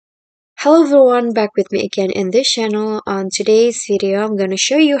Hello everyone, back with me again in this channel. On today's video, I'm going to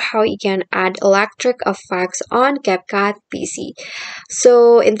show you how you can add electric effects on CapCut PC.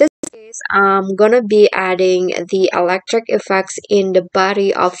 So in this case, I'm going to be adding the electric effects in the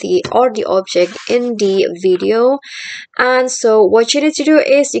body of the object in the video. And so what you need to do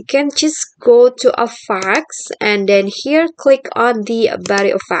is you can just go to effects and then here click on the body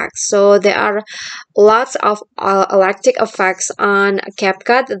effects. So there are lots of electric effects on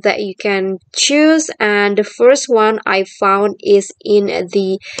CapCut that you can choose, and the first one I found is in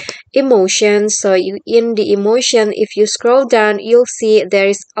the emotion. So in the emotion, if you scroll down, you'll see there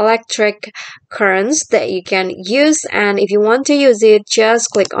is electric currents that you can use, and if you want to use it, just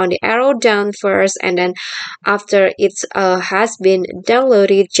click on the arrow down first, and then after it has been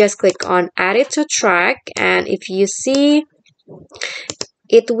downloaded, just click on add it to track, and if you see,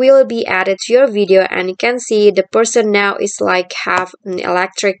 it will be added to your video, and you can see the person now is like have an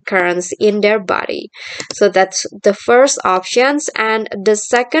electric currents in their body. So that's the first options, and the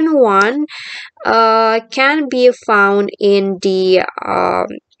second one can be found in the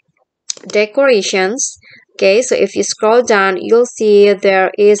decorations. Okay, so if you scroll down, you'll see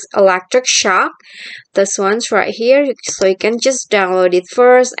there is electric shock. This one's right here, so you can just download it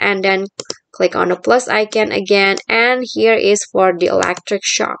first and then click on the plus icon again, and here is for the electric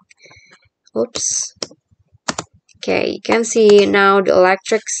shock. Oops. Okay, you can see now the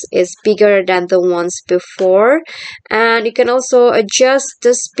electrics is bigger than the ones before, and you can also adjust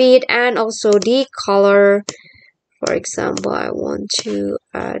the speed and also the color. For example, I want to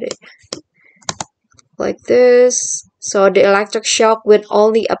add it like this, so the electric shock will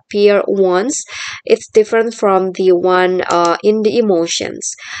only appear once. It's different from the one in the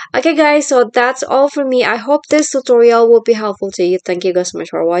emotions. Okay guys, so that's all for me. I hope this tutorial will be helpful to you. Thank you guys so much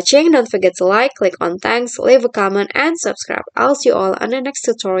for watching. Don't forget to like, click on thanks, leave a comment, and subscribe. I'll see you all on the next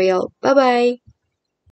tutorial. Bye bye.